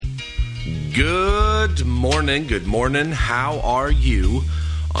Good morning. How are you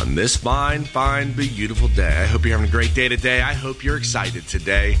on this fine, beautiful day? I hope you're having a great day today. I hope you're excited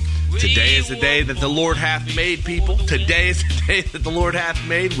today. Today is the day that the Lord hath made, people. Today is the day that the Lord hath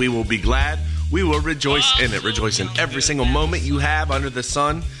made. We will be glad. We will rejoice in it. Rejoice in every single moment you have under the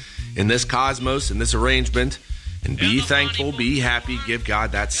sun, in this cosmos, in this arrangement. And be thankful, be happy, give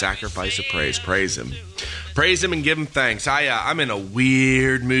God that sacrifice of praise. Praise Him. Praise Him and give Him thanks. I'm in a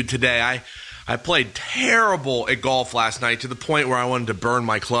weird mood today. I played terrible at golf last night to the point where I wanted to burn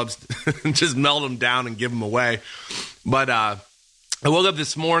my clubs and just melt them down and give them away. But I woke up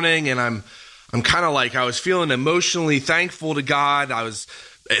this morning and I'm kind of like, I was feeling emotionally thankful to God. I was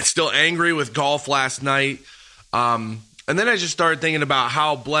still angry with golf last night. And then I just started thinking about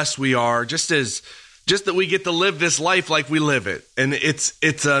how blessed we are, just that we get to live this life like we live it. And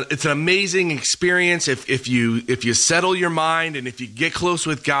it's an amazing experience if you settle your mind and if you get close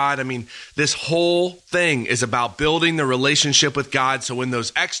with God. I mean, this whole thing is about building the relationship with God. So when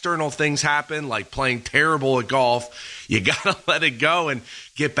those external things happen, like playing terrible at golf, you got to let it go and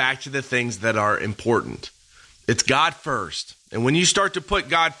get back to the things that are important. It's God first. And when you start to put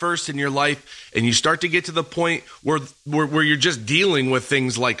God first in your life and you start to get to the point where you're just dealing with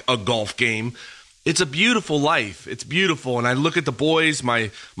things like a golf game, it's a beautiful life. It's beautiful. And I look at the boys, my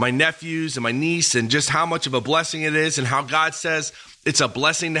nephews and my niece, and just how much of a blessing it is and how God says it's a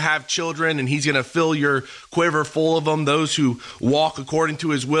blessing to have children and He's going to fill your quiver full of them, those who walk according to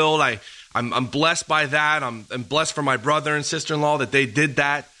His will. I'm blessed by that. I'm blessed for my brother and sister-in-law that they did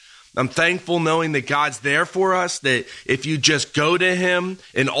that. I'm thankful knowing that God's there for us, that if you just go to Him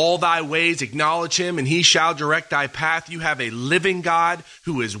in all thy ways, acknowledge Him, and He shall direct thy path. You have a living God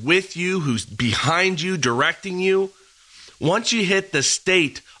who is with you, who's behind you, directing you. Once you hit the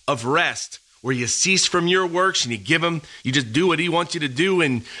state of rest, where you cease from your works and you just do what He wants you to do,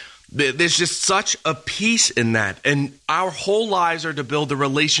 and there's just such a peace in that. And our whole lives are to build a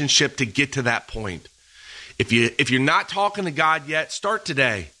relationship to get to that point. If you're not talking to God yet, start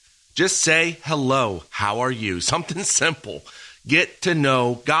today. Just say, hello, how are you? Something simple. Get to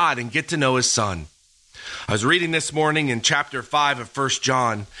know God and get to know His Son. I was reading this morning in chapter 5 of 1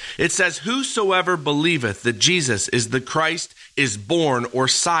 John. It says, whosoever believeth that Jesus is the Christ is born or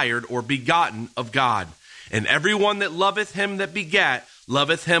sired or begotten of God. And everyone that loveth Him that begat,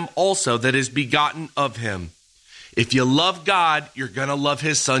 loveth Him also that is begotten of Him. If you love God, you're going to love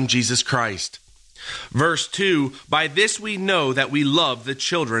His Son, Jesus Christ. Verse 2, by this we know that we love the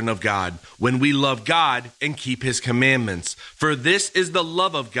children of God, when we love God and keep His commandments. For this is the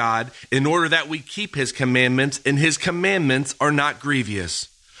love of God, in order that we keep His commandments, and His commandments are not grievous.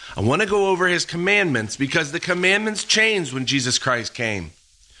 I want to go over His commandments because the commandments changed when Jesus Christ came.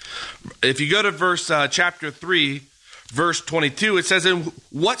 If you go to chapter 3, verse 22, it says, and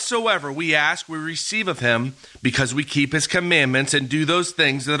whatsoever we ask, we receive of Him, because we keep His commandments and do those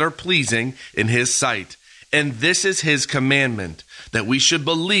things that are pleasing in His sight. And this is His commandment, that we should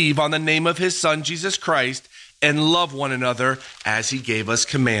believe on the name of His Son, Jesus Christ, and love one another as He gave us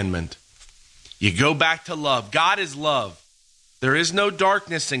commandment. You go back to love. God is love. There is no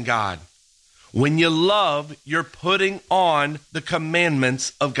darkness in God. When you love, you're putting on the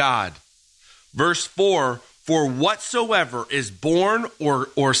commandments of God. Verse 4, for whatsoever is born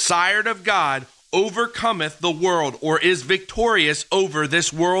or sired of God overcometh the world, or is victorious over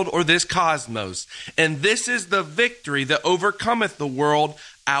this world or this cosmos. And this is the victory that overcometh the world,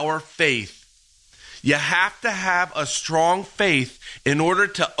 our faith. You have to have a strong faith in order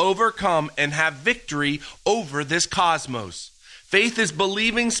to overcome and have victory over this cosmos. Faith is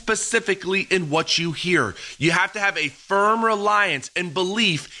believing specifically in what you hear. You have to have a firm reliance and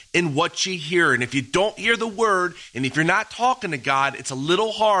belief in what you hear. And if you don't hear the word, and if you're not talking to God, it's a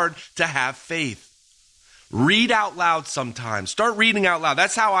little hard to have faith. Read out loud sometimes. Start reading out loud.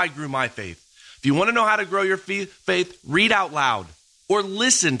 That's how I grew my faith. If you want to know how to grow your faith, read out loud or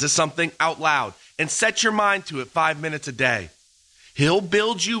listen to something out loud and set your mind to it 5 minutes a day. He'll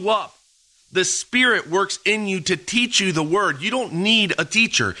build you up. The Spirit works in you to teach you the word. You don't need a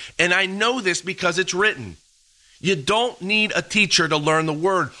teacher. And I know this because it's written. You don't need a teacher to learn the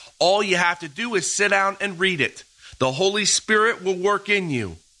word. All you have to do is sit down and read it. The Holy Spirit will work in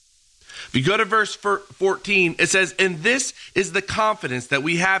you. If you go to verse 14, it says, and this is the confidence that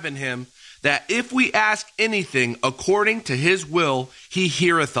we have in Him, that if we ask anything according to His will, He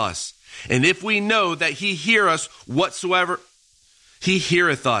heareth us. And if we know that He hear us whatsoever, He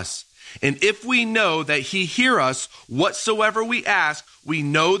heareth us. And if we know that He hear us whatsoever we ask, we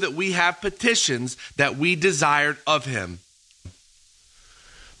know that we have petitions that we desired of Him.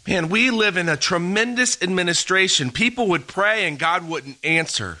 Man, we live in a tremendous administration. People would pray and God wouldn't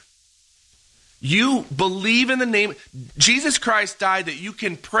answer. You believe in the name. Jesus Christ died that you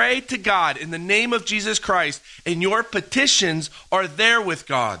can pray to God in the name of Jesus Christ, and your petitions are there with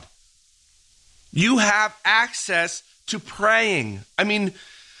God. You have access to praying. I mean,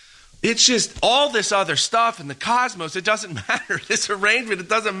 it's just all this other stuff in the cosmos. It doesn't matter. This arrangement, it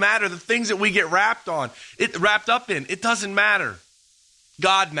doesn't matter. The things that we get wrapped up in, it doesn't matter.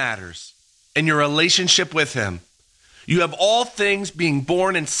 God matters, and your relationship with him. You have all things being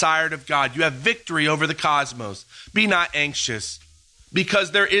born and sired of God. You have victory over the cosmos. Be not anxious,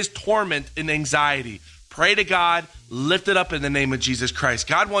 because there is torment and anxiety. Pray to God, lift it up in the name of Jesus Christ.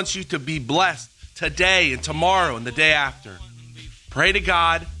 God wants you to be blessed today and tomorrow and the day after. Pray to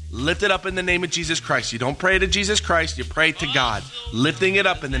God, lift it up in the name of Jesus Christ. You don't pray to Jesus Christ, you pray to God, lifting it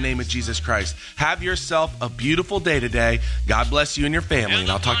up in the name of Jesus Christ. Have yourself a beautiful day today. God bless you and your family,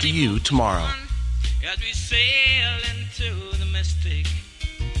 and I'll talk to you tomorrow. As we sail into the mystic,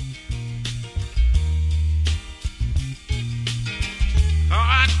 oh,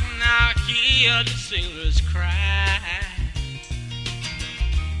 I can now hear the sailors cry,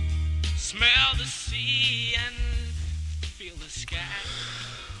 smell the sea and feel the sky.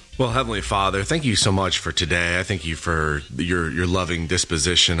 Well, Heavenly Father, thank you so much for today. I thank you for your loving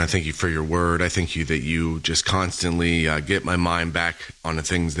disposition. I thank you for your word. I thank you that you just constantly get my mind back on the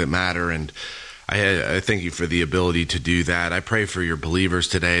things that matter, and I thank you for the ability to do that. I pray for your believers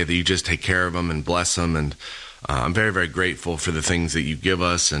today that you just take care of them and bless them. And I'm very, very grateful for the things that you give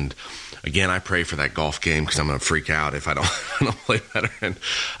us. And again, I pray for that golf game because I'm going to freak out if I don't play better. And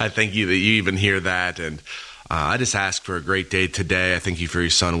I thank you that you even hear that. And I just ask for a great day today. I thank you for your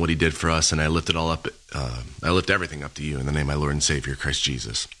son and what he did for us. And I lift it all up. I lift everything up to you in the name of my Lord and Savior, Christ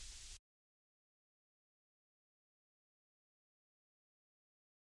Jesus.